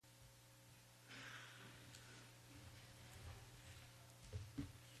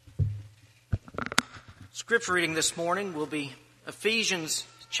Scripture reading this morning will be Ephesians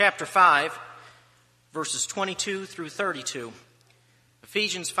chapter 5, verses 22 through 32.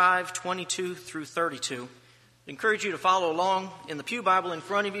 Ephesians 5, 22 through 32. I encourage you to follow along in the Pew Bible in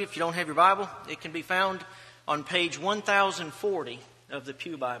front of you. If you don't have your Bible, it can be found on page 1040 of the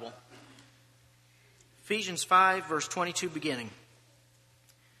Pew Bible. Ephesians 5, verse 22 beginning. It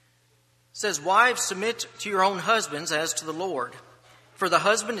says, "Wives, submit to your own husbands as to the Lord. For the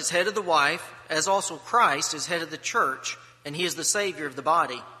husband is head of the wife, as also Christ is head of the church, and he is the Savior of the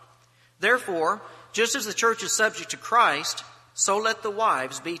body. Therefore, just as the church is subject to Christ, so let the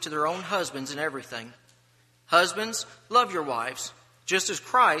wives be to their own husbands in everything. Husbands, love your wives, just as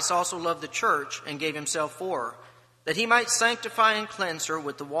Christ also loved the church and gave himself for her, that he might sanctify and cleanse her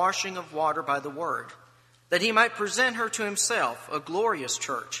with the washing of water by the word, that he might present her to himself a glorious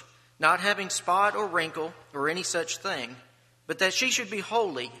church, not having spot or wrinkle or any such thing, but that she should be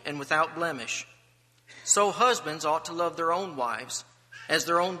holy and without blemish. So husbands ought to love their own wives as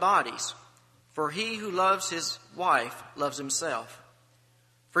their own bodies. For he who loves his wife loves himself.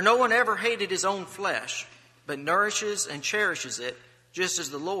 For no one ever hated his own flesh, but nourishes and cherishes it, just as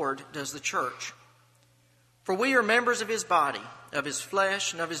the Lord does the church. For we are members of his body, of his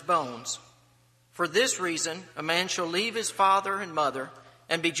flesh, and of his bones. For this reason a man shall leave his father and mother,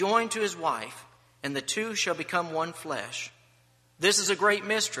 and be joined to his wife, and the two shall become one flesh. This is a great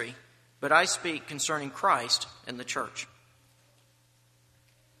mystery, but I speak concerning Christ and the church."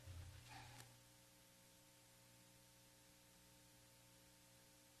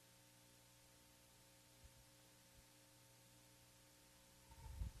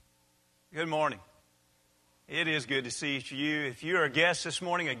 Good morning. It is good to see you. If you're a guest this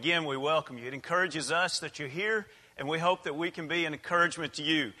morning, again, we welcome you. It encourages us that you're here, and we hope that we can be an encouragement to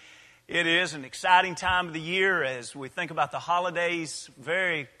you. It is an exciting time of the year as we think about the holidays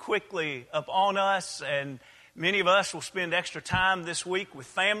very quickly upon us, and many of us will spend extra time this week with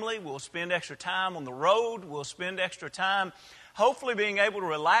family. We'll spend extra time on the road. We'll spend extra time hopefully being able to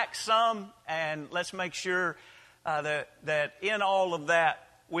relax some, and let's make sure that in all of that,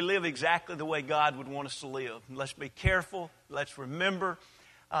 we live exactly the way God would want us to live. Let's be careful. Let's remember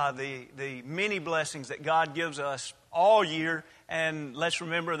the many blessings that God gives us all year. And let's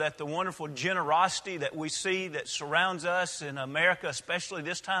remember that the wonderful generosity that we see that surrounds us in America, especially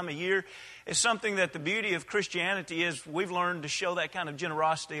this time of year, is something that the beauty of Christianity is we've learned to show that kind of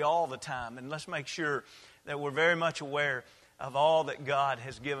generosity all the time. And let's make sure that we're very much aware of all that God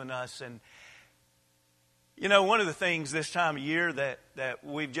has given us. And you know, one of the things this time of year that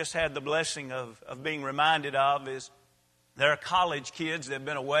we've just had the blessing of being reminded of is there are college kids that have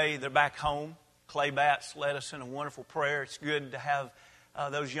been away. They're back home. Clay Batts led us in a wonderful prayer. It's good to have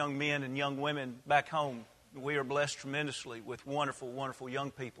those young men and young women back home. We are blessed tremendously with wonderful, wonderful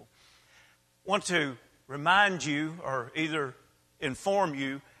young people. I want to remind you or either inform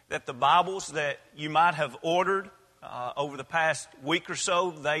you that the Bibles that you might have ordered over the past week or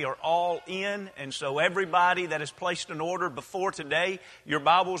so, they are all in. And so everybody that has placed an order before today, your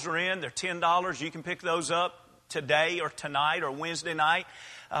Bibles are in. They're $10. You can pick those up today or tonight or Wednesday night.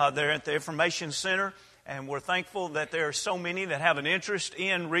 They're at the Information Center. And we're thankful that there are so many that have an interest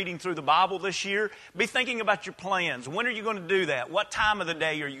in reading through the Bible this year. Be thinking about your plans. When are you going to do that? What time of the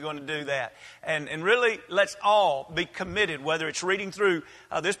day are you going to do that? And really, let's all be committed, whether it's reading through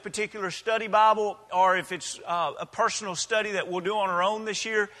this particular study Bible or if it's a personal study that we'll do on our own this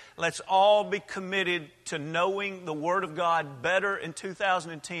year. Let's all be committed to knowing the Word of God better in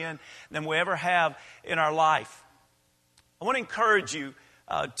 2010 than we ever have in our life. I want to encourage you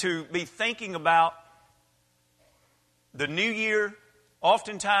to be thinking about the new year.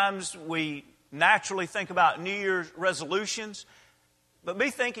 Oftentimes we naturally think about New Year's resolutions, but be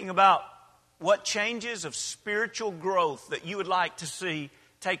thinking about what changes of spiritual growth that you would like to see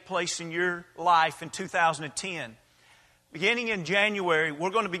take place in your life in 2010. Beginning in January,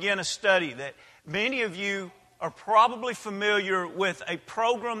 we're going to begin a study that many of you are probably familiar with, a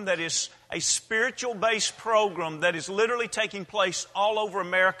program that is a spiritual-based program that is literally taking place all over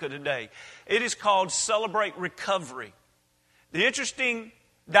America today. It is called Celebrate Recovery. The interesting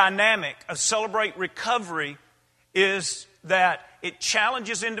dynamic of Celebrate Recovery is that it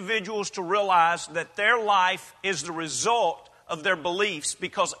challenges individuals to realize that their life is the result of their beliefs,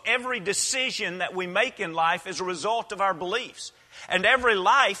 because every decision that we make in life is a result of our beliefs. And every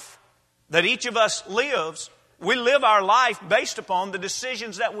life that each of us lives, we live our life based upon the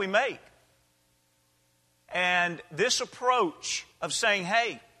decisions that we make. And this approach of saying,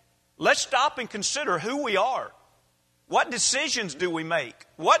 hey, let's stop and consider who we are. What decisions do we make?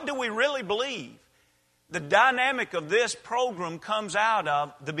 What do we really believe? The dynamic of this program comes out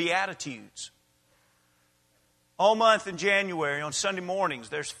of the Beatitudes. All month in January on Sunday mornings,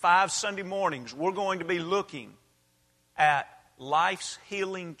 there's 5 Sunday mornings, we're going to be looking at life's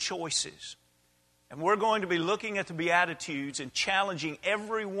healing choices. And we're going to be looking at the Beatitudes and challenging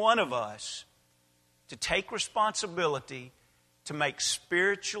every one of us to take responsibility to make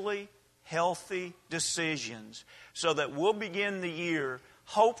spiritually healthy decisions so that we'll begin the year,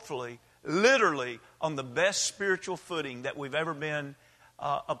 hopefully, literally, on the best spiritual footing that we've ever been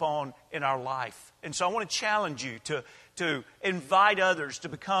upon in our life. And so I want to challenge you to invite others to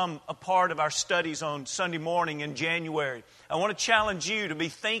become a part of our studies on Sunday morning in January. I want to challenge you to be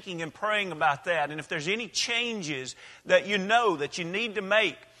thinking and praying about that. And if there's any changes that you know that you need to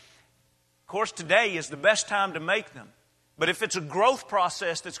make, of course today is the best time to make them. But if it's a growth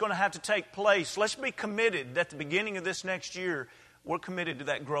process that's going to have to take place, let's be committed at the beginning of this next year, we're committed to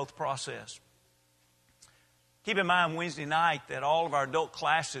that growth process. Keep in mind Wednesday night that all of our adult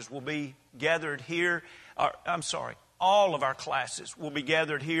classes will be gathered here. All of our classes will be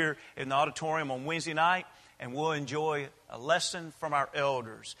gathered here in the auditorium on Wednesday night, and we'll enjoy a lesson from our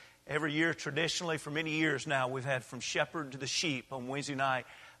elders. Every year, traditionally, for many years now, we've had From Shepherd to the Sheep on Wednesday night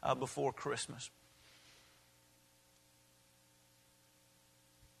before Christmas.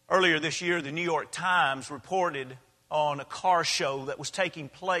 Earlier this year, the New York Times reported on a car show that was taking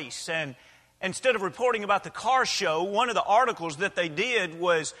place. And instead of reporting about the car show, one of the articles that they did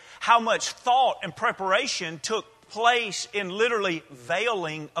was how much thought and preparation took place in literally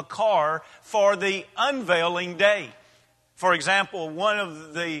veiling a car for the unveiling day. For example, one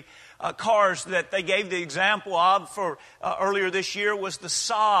of the cars that they gave the example of for earlier this year was the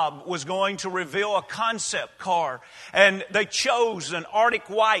Saab was going to reveal a concept car. And they chose an Arctic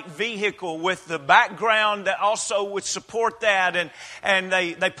white vehicle with the background that also would support that. And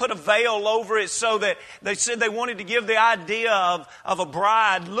they put a veil over it so that they said they wanted to give the idea of a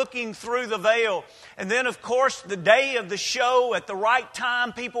bride looking through the veil. And then, of course, the day of the show, at the right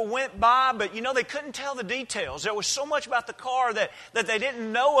time, people went by, but, they couldn't tell the details. There was so much about the car that they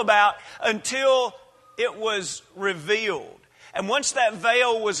didn't know about until it was revealed. And once that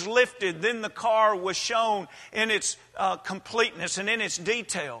veil was lifted, then the car was shown in its completeness and in its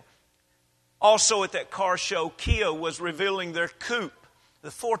detail. Also at that car show, Kia was revealing their coupe,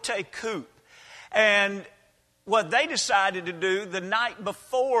 the Forte coupe. And what they decided to do the night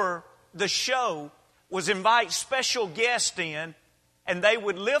before the show was invite special guests in, and they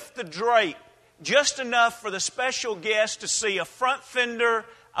would lift the drape just enough for the special guests to see a front fender,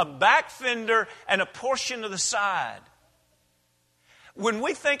 a back fender, and a portion of the side. When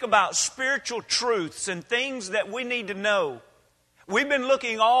we think about spiritual truths and things that we need to know, we've been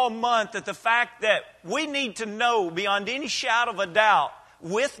looking all month at the fact that we need to know beyond any shadow of a doubt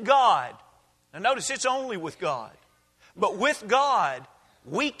with God. Now notice it's only with God. But with God,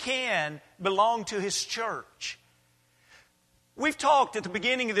 we can belong to His church. We've talked at the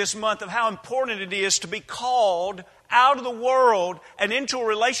beginning of this month of how important it is to be called out of the world and into a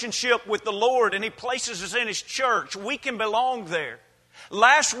relationship with the Lord, and He places us in His church. We can belong there.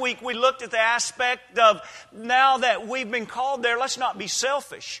 Last week we looked at the aspect of now that we've been called there, let's not be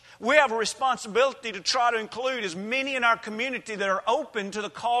selfish. We have a responsibility to try to include as many in our community that are open to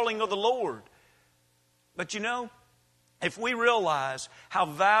the calling of the Lord. But if we realize how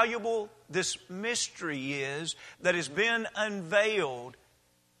valuable this mystery is that has been unveiled,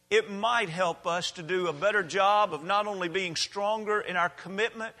 it might help us to do a better job of not only being stronger in our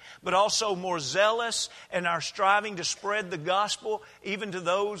commitment, but also more zealous in our striving to spread the gospel even to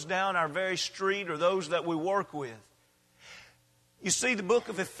those down our very street or those that we work with. You see, the book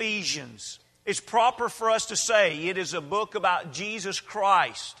of Ephesians, it's proper for us to say it is a book about Jesus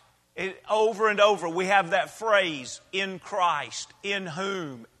Christ. Over and over we have that phrase, in Christ, in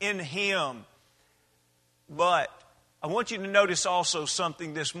whom, in Him. But I want you to notice also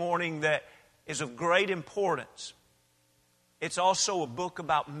something this morning that is of great importance. It's also a book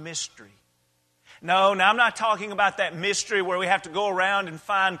about mystery. No, now I'm not talking about that mystery where we have to go around and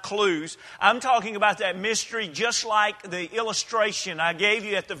find clues. I'm talking about that mystery just like the illustration I gave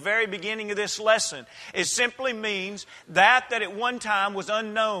you at the very beginning of this lesson. It simply means that at one time was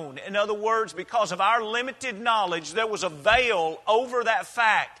unknown. In other words, because of our limited knowledge, there was a veil over that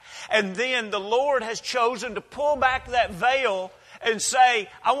fact. And then the Lord has chosen to pull back that veil and say,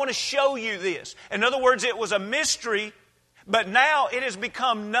 I want to show you this. In other words, it was a mystery, but now it has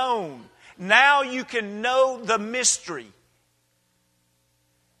become known. Now you can know the mystery.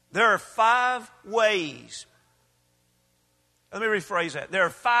 There are 5 ways. Let me rephrase that. There are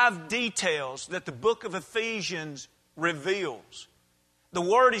 5 details that the book of Ephesians reveals. The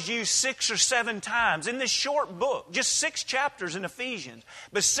word is used 6 or 7 times in this short book, just 6 chapters in Ephesians,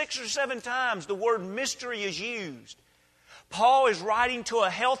 but 6 or 7 times the word mystery is used. Paul is writing to a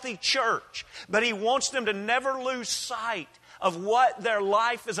healthy church, but he wants them to never lose sight of what their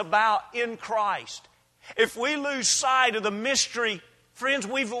life is about in Christ. If we lose sight of the mystery, friends,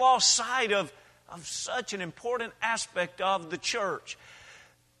 we've lost sight of such an important aspect of the church.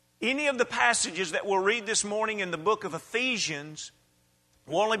 Any of the passages that we'll read this morning in the book of Ephesians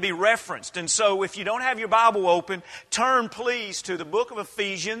will only be referenced. And so if you don't have your Bible open, turn please to the book of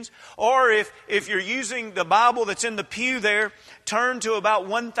Ephesians. Or if you're using the Bible that's in the pew there, turn to about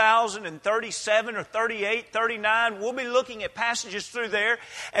 1037 or 38, 39. We'll be looking at passages through there.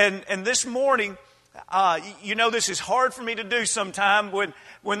 And this morning, this is hard for me to do sometime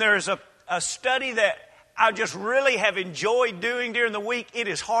when there's a study that I just really have enjoyed doing during the week. It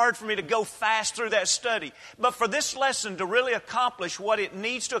is hard for me to go fast through that study. But for this lesson to really accomplish what it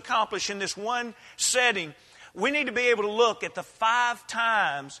needs to accomplish in this one setting, we need to be able to look at the 5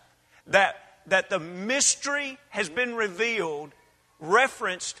 times that the mystery has been revealed,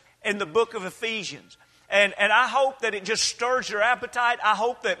 referenced in the book of Ephesians. And I hope that it just stirs your appetite. I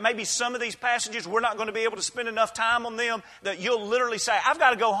hope that maybe some of these passages, we're not going to be able to spend enough time on them, that you'll literally say, I've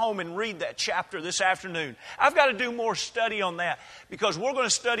got to go home and read that chapter this afternoon. I've got to do more study on that, because we're going to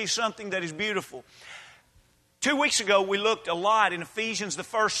study something that is beautiful. 2 weeks ago, we looked a lot in Ephesians, the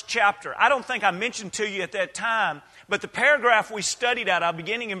first chapter. I don't think I mentioned to you at that time, but the paragraph we studied out,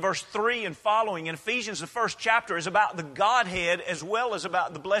 beginning in verse 3 and following, in Ephesians, the first chapter, is about the Godhead as well as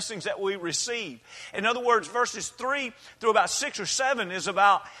about the blessings that we receive. In other words, verses 3 through about 6 or 7 is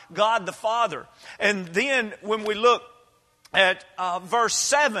about God the Father. And then when we look at verse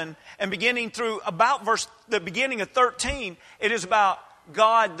 7 and beginning through about the beginning of 13, it is about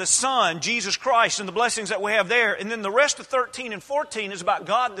God the Son, Jesus Christ, and the blessings that we have there. And then the rest of 13 and 14 is about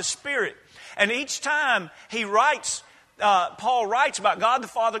God the Spirit. And each time Paul writes about God the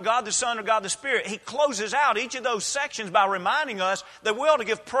Father, God the Son, or God the Spirit, he closes out each of those sections by reminding us that we ought to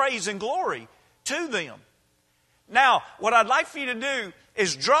give praise and glory to them. Now, what I'd like for you to do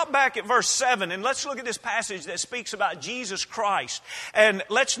is drop back at verse 7 and let's look at this passage that speaks about Jesus Christ. And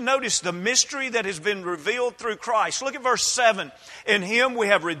let's notice the mystery that has been revealed through Christ. Look at verse 7. In Him we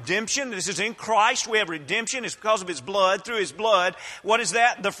have redemption. This is in Christ we have redemption. It's because of His blood, through His blood. What is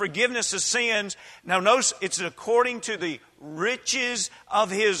that? The forgiveness of sins. Now notice it's according to the riches of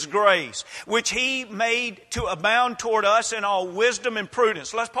His grace, which He made to abound toward us in all wisdom and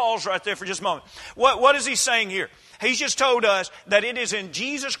prudence. Let's pause right there for just a moment. What is He saying here? He's just told us that it is in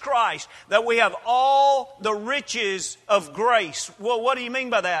Jesus Christ that we have all the riches of grace. Well, what do you mean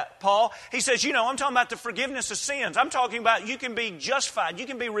by that, Paul? He says, I'm talking about the forgiveness of sins. I'm talking about you can be justified. You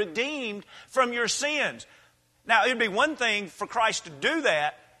can be redeemed from your sins. Now, it would be one thing for Christ to do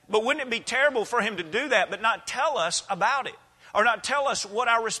that, but wouldn't it be terrible for Him to do that but not tell us about it, or not tell us what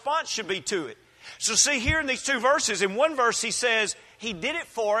our response should be to it? So see here in these 2 verses, in one verse He says He did it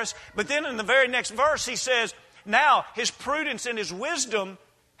for us, but then in the very next verse He says, now His prudence and His wisdom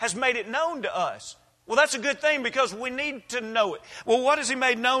has made it known to us. Well, that's a good thing because we need to know it. Well, what has He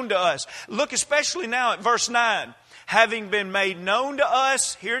made known to us? Look especially now at verse 9. Having been made known to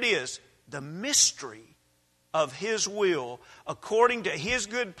us, here it is, the mystery of His will, according to His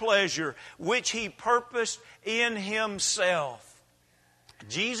good pleasure, which He purposed in Himself.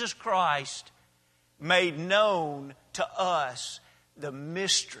 Jesus Christ made known to us the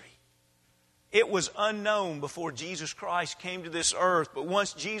mystery. It was unknown before Jesus Christ came to this earth, but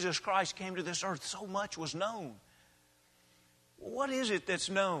once Jesus Christ came to this earth, so much was known. What is it that's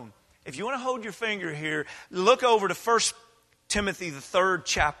known? If you want to hold your finger here, look over to 1 Timothy, the 3rd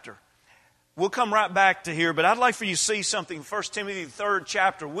chapter. We'll come right back to here, but I'd like for you to see something in 1 Timothy, the 3rd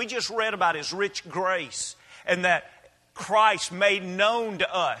chapter. We just read about His rich grace and that Christ made known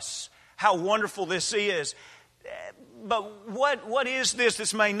to us how wonderful this is. But what is this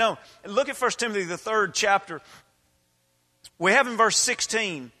that's made known? Look at 1 Timothy, the 3rd chapter. We have in verse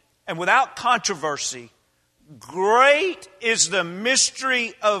 16, and without controversy, great is the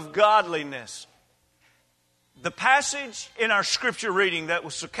mystery of godliness. The passage in our scripture reading that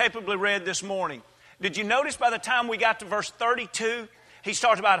was so capably read this morning, did you notice by the time we got to verse 32, He's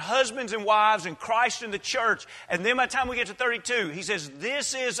talked about husbands and wives and Christ and the church. And then by the time we get to 32, He says,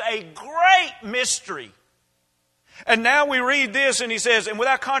 this is a great mystery. And now we read this and He says, and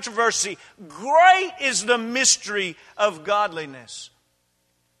without controversy, great is the mystery of godliness.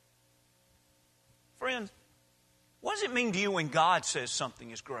 Friends, what does it mean to you when God says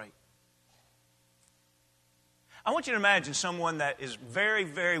something is great? I want you to imagine someone that is very,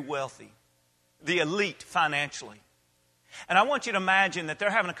 very wealthy, the elite financially. And I want you to imagine that they're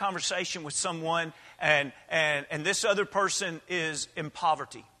having a conversation with someone and this other person is in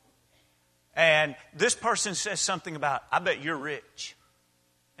poverty. And this person says something about, I bet you're rich.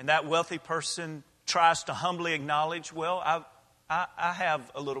 And that wealthy person tries to humbly acknowledge, well, I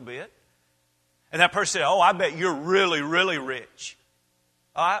have a little bit. And that person said, oh, I bet you're really, really rich.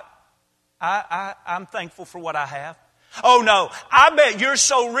 I'm thankful for what I have. Oh, no, I bet you're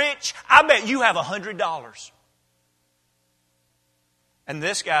so rich, I bet you have $100. And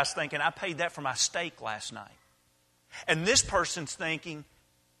this guy's thinking, I paid that for my steak last night. And this person's thinking,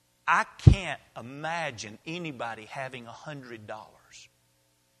 I can't imagine anybody having $100.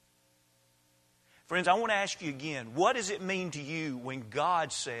 Friends, I want to ask you again, what does it mean to you when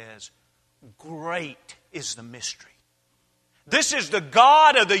God says, great is the mystery? This is the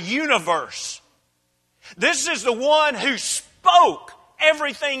God of the universe. This is the one who spoke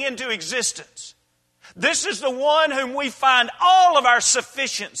everything into existence. This is the one whom we find all of our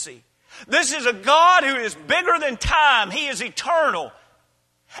sufficiency. This is a God who is bigger than time. He is eternal.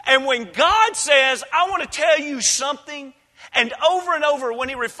 And when God says, I want to tell you something, and over when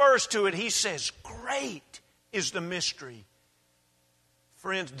He refers to it, He says, great is the mystery.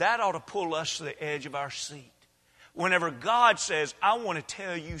 Friends, that ought to pull us to the edge of our seat. Whenever God says, I want to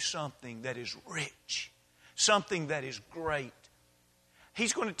tell you something that is rich, something that is great,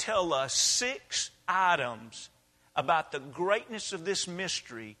 He's going to tell us 6 items about the greatness of this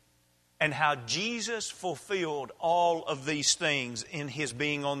mystery and how Jesus fulfilled all of these things in His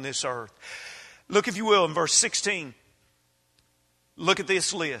being on this earth. Look, if you will, in verse 16. Look at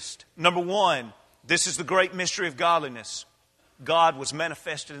this list. Number 1, this is the great mystery of godliness. God was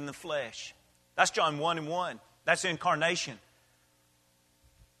manifested in the flesh. That's John 1:1. That's the incarnation.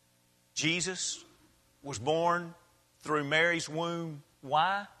 Jesus was born through Mary's womb.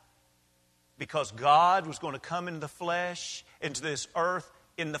 Why? Because God was going to come into the flesh, into this earth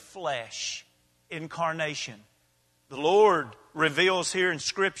in the flesh. Incarnation. The Lord reveals here in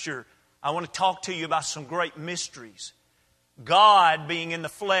Scripture, I want to talk to you about some great mysteries. God being in the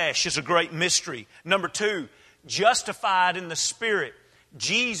flesh is a great mystery. Number 2, justified in the Spirit.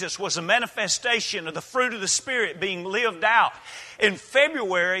 Jesus was a manifestation of the fruit of the Spirit being lived out. In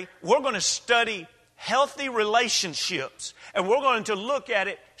February, we're going to study healthy relationships. And we're going to look at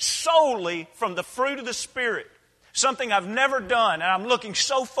it solely from the fruit of the Spirit. Something I've never done, and I'm looking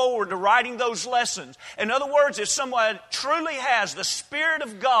so forward to writing those lessons. In other words, if someone truly has the Spirit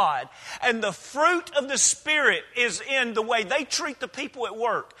of God, and the fruit of the Spirit is in the way they treat the people at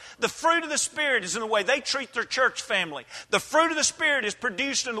work. The fruit of the Spirit is in the way they treat their church family. The fruit of the Spirit is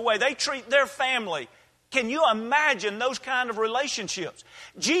produced in the way they treat their family. Can you imagine those kind of relationships?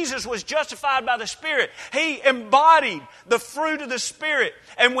 Jesus was justified by the Spirit. He embodied the fruit of the Spirit.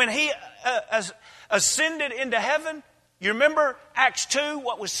 And when He ascended into heaven, you remember Acts 2,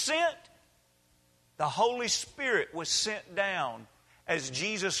 what was sent? The Holy Spirit was sent down as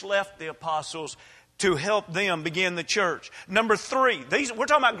Jesus left the apostles to help them begin the church. Number 3, we're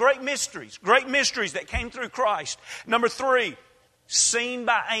talking about great mysteries that came through Christ. Number 3, seen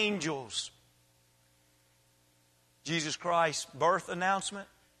by angels. Jesus Christ's birth announcement,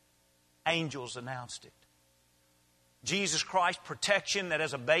 angels announced it. Jesus Christ's protection, that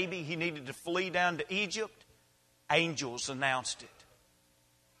as a baby He needed to flee down to Egypt, angels announced it.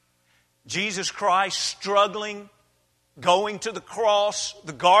 Jesus Christ struggling, going to the cross,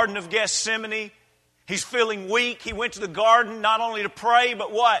 the Garden of Gethsemane. He's feeling weak. He went to the garden not only to pray,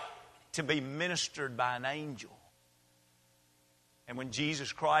 but what? To be ministered by an angel. And when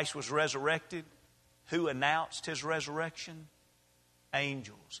Jesus Christ was resurrected, who announced His resurrection?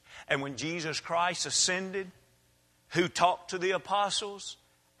 Angels. And when Jesus Christ ascended, who talked to the apostles?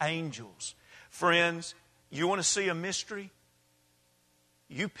 Angels. Friends, you want to see a mystery?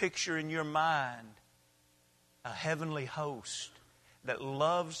 You picture in your mind a heavenly host that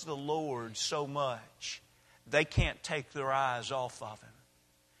loves the Lord so much they can't take their eyes off of Him.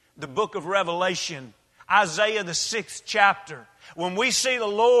 The book of Revelation, Isaiah the 6th chapter. When we see the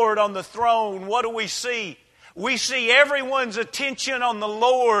Lord on the throne, what do we see? We see everyone's attention on the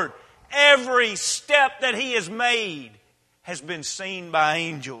Lord. Every step that He has made has been seen by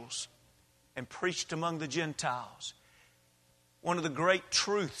angels and preached among the Gentiles. One of the great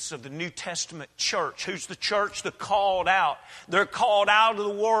truths of the New Testament church. Who's the church? The called out. They're called out of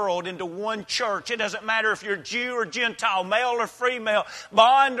the world into one church. It doesn't matter if you're Jew or Gentile, male or female,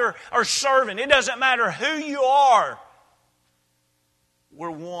 bond or servant. It doesn't matter who you are.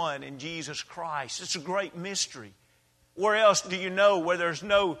 We're one in Jesus Christ. It's a great mystery. Where else do you know where there's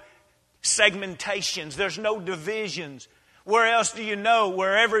no segmentations, there's no divisions? Where else do you know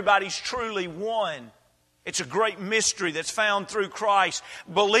where everybody's truly one? It's a great mystery that's found through Christ,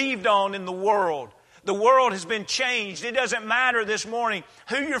 believed on in the world. The world has been changed. It doesn't matter this morning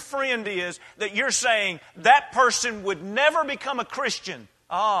who your friend is that you're saying that person would never become a Christian.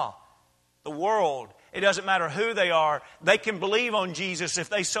 The world. It doesn't matter who they are. They can believe on Jesus if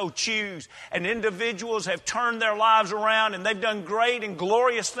they so choose. And individuals have turned their lives around and they've done great and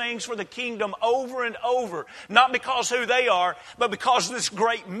glorious things for the kingdom over and over. Not because who they are, but because of this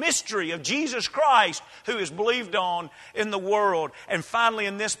great mystery of Jesus Christ who is believed on in the world. And finally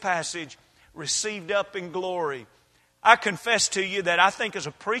in this passage, received up in glory. I confess to you that I think as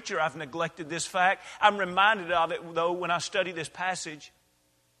a preacher I've neglected this fact. I'm reminded of it though when I study this passage.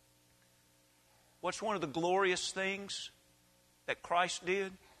 What's one of the glorious things that Christ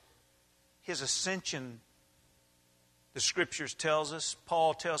did? His ascension. The Scriptures tells us,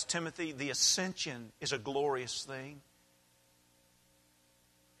 Paul tells Timothy, the ascension is a glorious thing.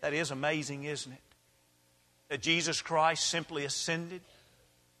 That is amazing, isn't it? That Jesus Christ simply ascended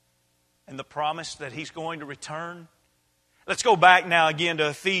and the promise that He's going to return. Let's go back now again to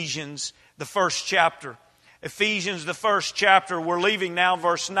Ephesians, the first chapter. Ephesians, the first chapter, we're leaving now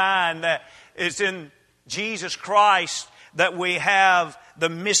verse 9, that it's in Jesus Christ that we have the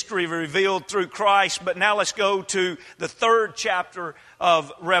mystery revealed through Christ. But now let's go to the third chapter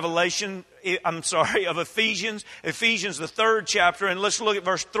of of Ephesians. Ephesians, the third chapter, and let's look at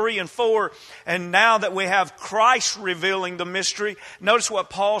verse 3 and 4. And now that we have Christ revealing the mystery, notice what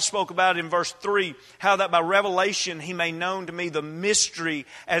Paul spoke about in verse 3, how that by revelation He made known to me the mystery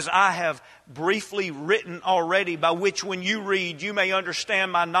as I have briefly written already, by which when you read, you may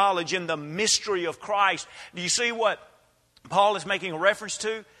understand my knowledge in the mystery of Christ. Do you see what Paul is making a reference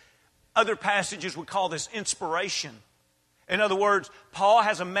to? Other passages would call this inspiration. In other words, Paul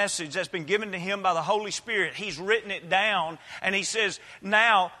has a message that's been given to him by the Holy Spirit. He's written it down, and he says,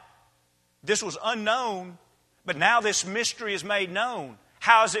 now, this was unknown, but now this mystery is made known.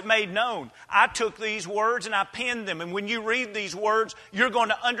 How is it made known? I took these words and I penned them, and when you read these words, you're going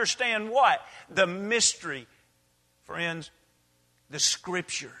to understand what? The mystery. Friends, the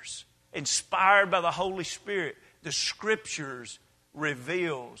Scriptures, inspired by the Holy Spirit, the Scriptures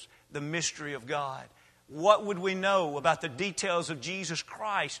reveals the mystery of God. What would we know about the details of Jesus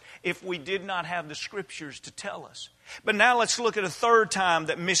Christ if we did not have the Scriptures to tell us? But now let's look at a third time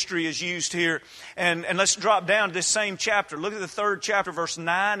that mystery is used here. And let's drop down to this same chapter. Look at the third chapter, verse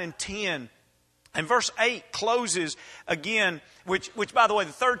 9 and 10. And verse 8 closes again, which by the way,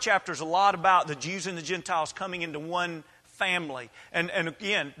 the third chapter is a lot about the Jews and the Gentiles coming into one family. And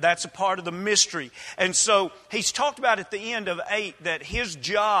again, that's a part of the mystery. And so he's talked about at the end of 8 that his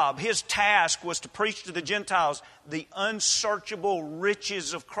job, his task was to preach to the Gentiles the unsearchable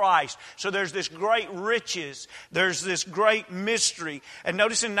riches of Christ. So there's this great riches. There's this great mystery. And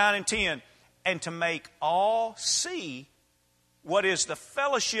notice in 9 and 10, and to make all see what is the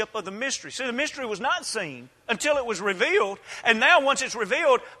fellowship of the mystery. See, the mystery was not seen until it was revealed. And now once it's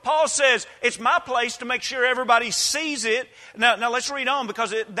revealed, Paul says, it's my place to make sure everybody sees it. Now let's read on,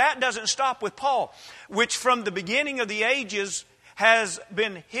 because that doesn't stop with Paul. Which from the beginning of the ages has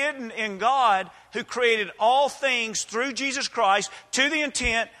been hidden in God, who created all things through Jesus Christ, to the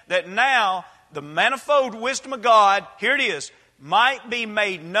intent that now the manifold wisdom of God, here it is, might be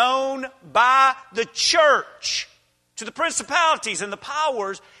made known by the church to the principalities and the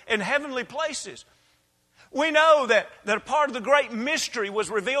powers in heavenly places. We know that a part of the great mystery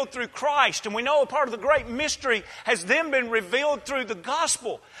was revealed through Christ, and we know a part of the great mystery has then been revealed through the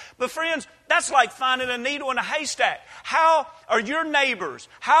gospel. But friends, that's like finding a needle in a haystack. How are your neighbors,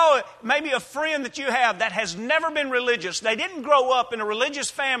 how maybe a friend that you have that has never been religious, they didn't grow up in a religious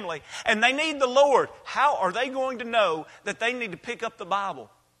family, and they need the Lord, how are they going to know that they need to pick up the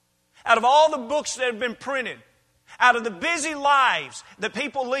Bible? Out of all the books that have been printed, out of the busy lives that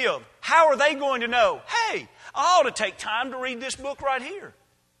people live, how are they going to know, hey, I ought to take time to read this book right here?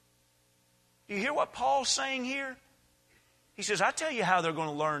 Do you hear what Paul's saying here? He says, I tell you how they're going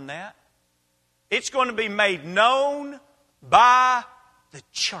to learn that. It's going to be made known by the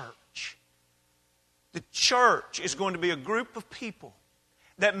church. The church is going to be a group of people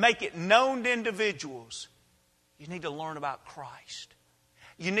that make it known to individuals. You need to learn about Christ.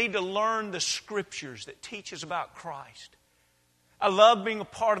 You need to learn the Scriptures that teaches about Christ. I love being a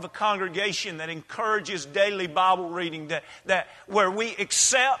part of a congregation that encourages daily Bible reading, that where we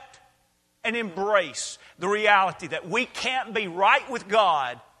accept and embrace the reality that we can't be right with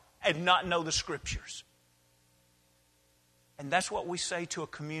God and not know the Scriptures. And that's what we say to a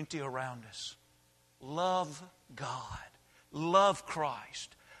community around us. Love God. Love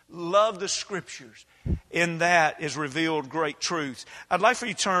Christ. Love the Scriptures. In that is revealed great truth. I'd like for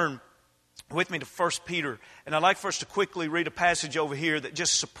you to turn with me to 1 Peter. And I'd like for us to quickly read a passage over here that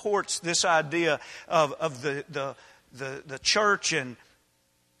just supports this idea of the church and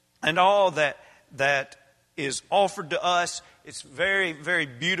all that is offered to us. It's very, very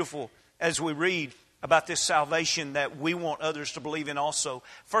beautiful as we read about this salvation that we want others to believe in also.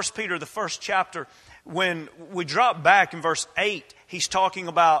 1 Peter, the first chapter, when we drop back in verse 8, he's talking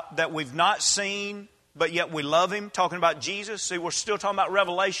about that we've not seen, but yet we love Him, talking about Jesus. See, we're still talking about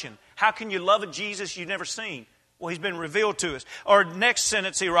revelation. How can you love a Jesus you've never seen? Well, He's been revealed to us. Or next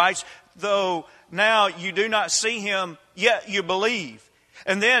sentence he writes, though now you do not see Him, yet you believe.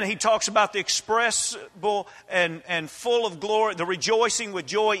 And then he talks about the expressible and full of glory, the rejoicing with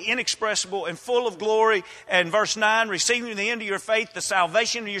joy, inexpressible and full of glory. And verse 9, receiving to the end of your faith the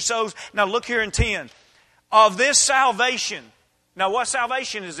salvation of your souls. Now look here in 10. Of this salvation. Now what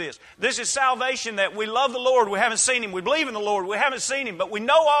salvation is this? This is salvation that we love the Lord, we haven't seen Him. We believe in the Lord, we haven't seen Him. But we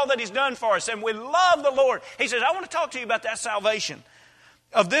know all that He's done for us and we love the Lord. He says, I want to talk to you about that salvation.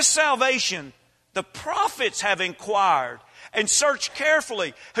 Of this salvation, the prophets have inquired and searched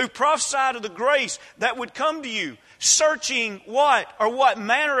carefully, who prophesied of the grace that would come to you, searching what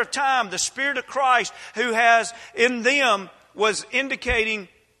manner of time the Spirit of Christ who has in them was indicating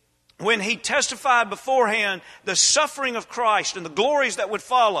when He testified beforehand the suffering of Christ and the glories that would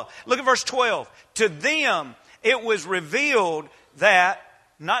follow. Look at verse 12. To them it was revealed that,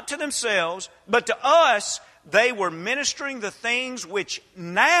 not to themselves, but to us, they were ministering the things which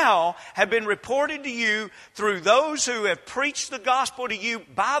now have been reported to you through those who have preached the gospel to you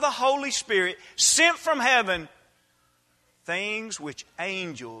by the Holy Spirit sent from heaven, things which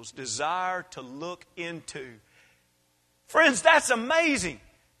angels desire to look into. Friends, that's amazing.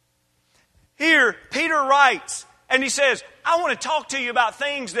 Here, Peter writes, and he says, I want to talk to you about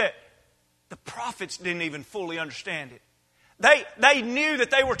things that the prophets didn't even fully understand it. They knew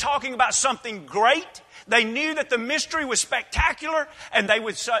that they were talking about something great. They knew that the mystery was spectacular. And they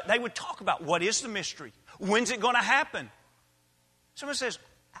would talk about, what is the mystery? When's it going to happen? Someone says,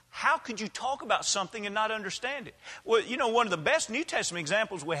 how could you talk about something and not understand it? Well, you know, one of the best New Testament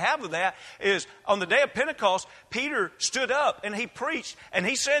examples we have of that is on the day of Pentecost, Peter stood up and he preached. And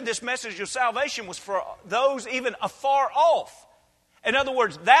he said this message of salvation was for those even afar off. In other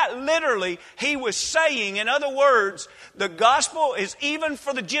words, that literally he was saying, in other words, the gospel is even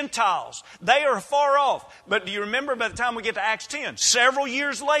for the Gentiles. They are far off. But do you remember by the time we get to Acts 10, several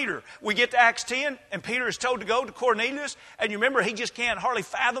years later, we get to Acts 10 and Peter is told to go to Cornelius. And you remember he just can't hardly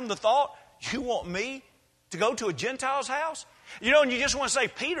fathom the thought, you want me to go to a Gentile's house? You know, and you just want to say,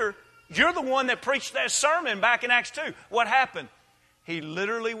 Peter, you're the one that preached that sermon back in Acts 2. What happened? He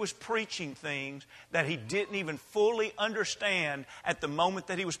literally was preaching things that he didn't even fully understand at the moment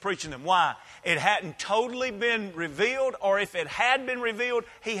that he was preaching them. Why? It hadn't totally been revealed, or if it had been revealed,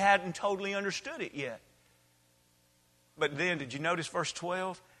 he hadn't totally understood it yet. But then, did you notice verse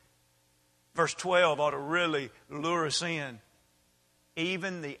 12? Verse 12 ought to really lure us in.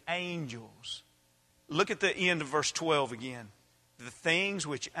 Even the angels. Look at the end of verse 12 again. The things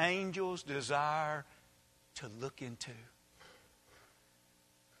which angels desire to look into.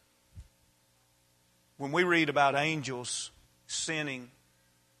 When we read about angels sinning,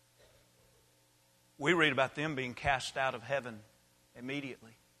 we read about them being cast out of heaven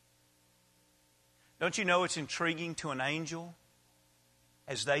immediately. Don't you know it's intriguing to an angel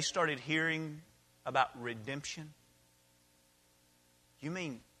as they started hearing about redemption? You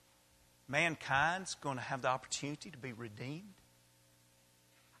mean mankind's going to have the opportunity to be redeemed?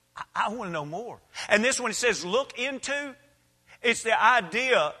 I want to know more. And this one it says, look into. It's the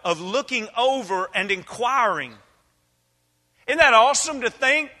idea of looking over and inquiring. Isn't that awesome to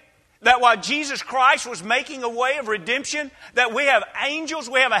think that while Jesus Christ was making a way of redemption, that we have angels,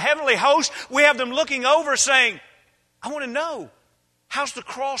 we have a heavenly host, we have them looking over saying, I want to know, how's the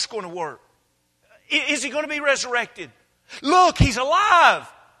cross going to work? Is He going to be resurrected? Look, He's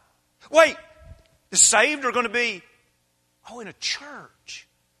alive. Wait, the saved are going to be, in a church.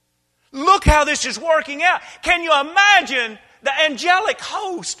 Look how this is working out. Can you imagine the angelic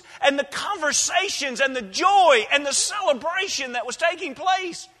host and the conversations and the joy and the celebration that was taking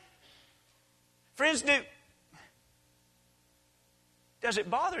place? Friends, does it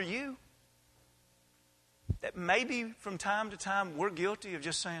bother you that maybe from time to time we're guilty of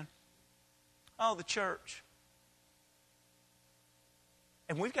just saying, the church?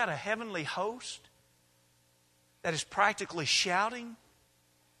 And we've got a heavenly host that is practically shouting,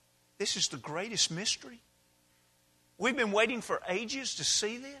 this is the greatest mystery. We've been waiting for ages to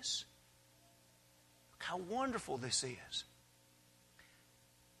see this. Look how wonderful this is.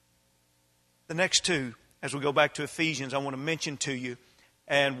 The next two, as we go back to Ephesians, I want to mention to you,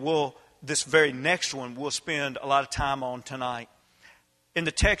 and we'll this very next one we'll spend a lot of time on tonight. In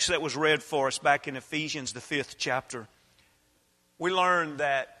the text that was read for us back in Ephesians, the 5th chapter, we learned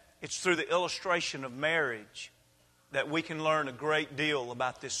that it's through the illustration of marriage that we can learn a great deal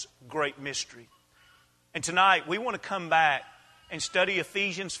about this great mystery. And tonight we want to come back and study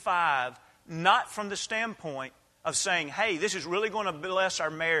Ephesians 5, not from the standpoint of saying, hey, this is really going to bless our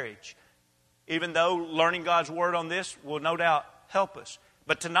marriage, even though learning God's Word on this will no doubt help us.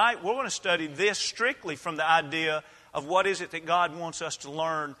 But tonight we're going to study this strictly from the idea of what is it that God wants us to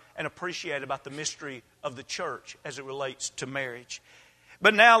learn and appreciate about the mystery of the church as it relates to marriage.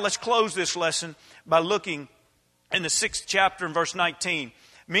 But now let's close this lesson by looking in the 6th chapter in verse 19.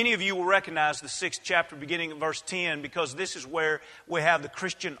 Many of you will recognize the 6th chapter beginning at verse 10 because this is where we have the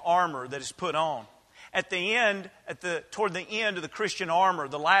Christian armor that is put on. Toward the end of the Christian armor,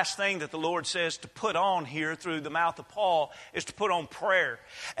 the last thing that the Lord says to put on here through the mouth of Paul is to put on prayer.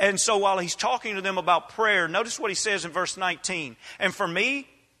 And so while he's talking to them about prayer, notice what he says in verse 19. And for me,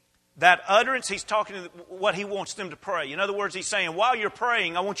 that utterance, he's talking to what he wants them to pray. In other words, he's saying, while you're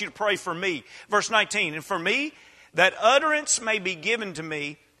praying, I want you to pray for me. Verse 19, and for me, that utterance may be given to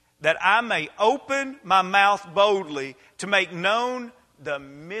me, that I may open my mouth boldly to make known the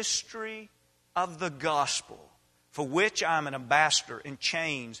mystery of the gospel, for which I am an ambassador in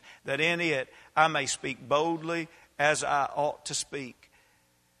chains, that in it I may speak boldly as I ought to speak.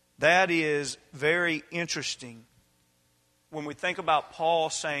 That is very interesting. When we think about Paul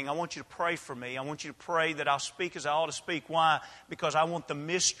saying, I want you to pray for me, I want you to pray that I'll speak as I ought to speak. Why? Because I want the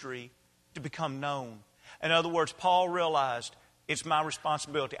mystery to become known. In other words, Paul realized it's my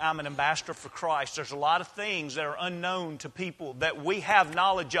responsibility. I'm an ambassador for Christ. There's a lot of things that are unknown to people that we have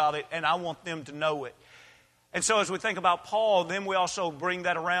knowledge of it, and I want them to know it. And so as we think about Paul, then we also bring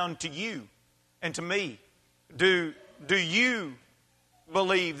that around to you and to me. Do you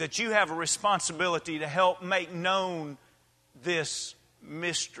believe that you have a responsibility to help make known this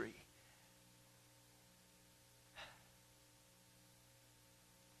mystery?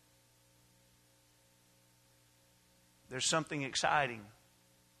 There's something exciting.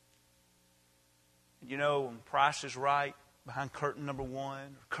 You know, when Price is Right, behind curtain number 1, or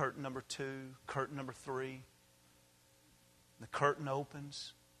curtain number 2, curtain number 3, the curtain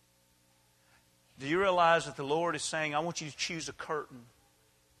opens. Do you realize that the Lord is saying, I want you to choose a curtain,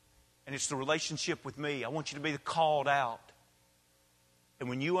 and it's the relationship with me. I want you to be the called out. And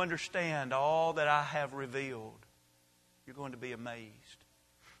when you understand all that I have revealed, you're going to be amazed.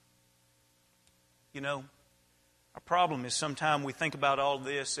 You know, our problem is sometimes we think about all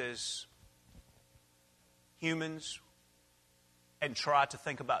this as humans and try to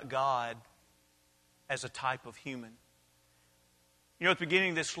think about God as a type of human. You know, at the beginning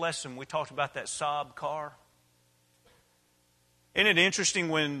of this lesson, we talked about that Saab car. Isn't it interesting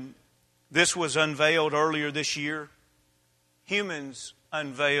when this was unveiled earlier this year? Humans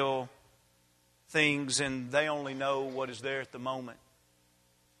unveil things and they only know what is there at the moment.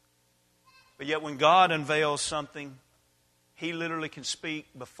 But yet when God unveils something, He literally can speak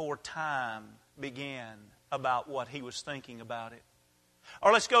before time began about what He was thinking about it.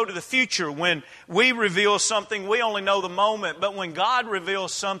 Or let's go to the future. When we reveal something, we only know the moment. But when God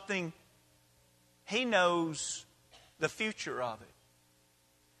reveals something, He knows the future of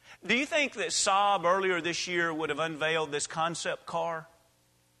it. Do you think that Saab earlier this year would have unveiled this concept car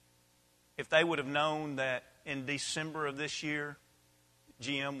if they would have known that in December of this year,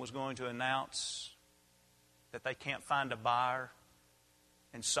 GM was going to announce that they can't find a buyer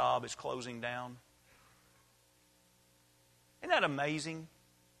and Saab is closing down? Isn't that amazing?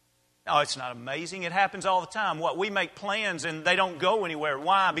 No, it's not amazing. It happens all the time. What? We make plans and they don't go anywhere.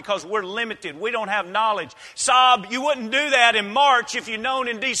 Why? Because we're limited. We don't have knowledge. Saab, you wouldn't do that in March if you'd known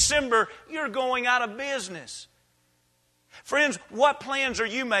in December you're going out of business. Friends, what plans are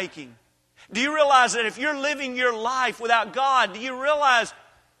you making? Do you realize that if you're living your life without God, do you realize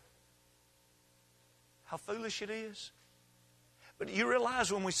how foolish it is? But do you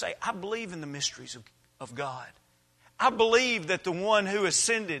realize when we say, I believe in the mysteries of God. I believe that the one who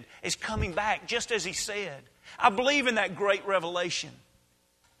ascended is coming back just as He said. I believe in that great revelation.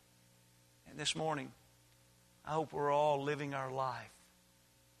 And this morning, I hope we're all living our life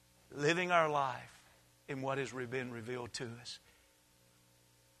in what has been revealed to us.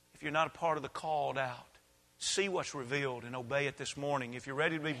 If you're not a part of the called out, see what's revealed and obey it this morning. If you're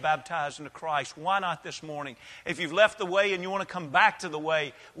ready to be baptized into Christ, why not this morning? If you've left the way and you want to come back to the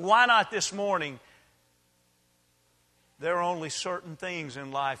way, why not this morning? There are only certain things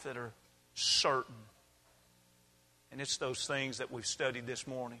in life that are certain. And it's those things that we've studied this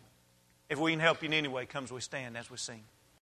morning. If we can help you in any way, come as we stand as we sing.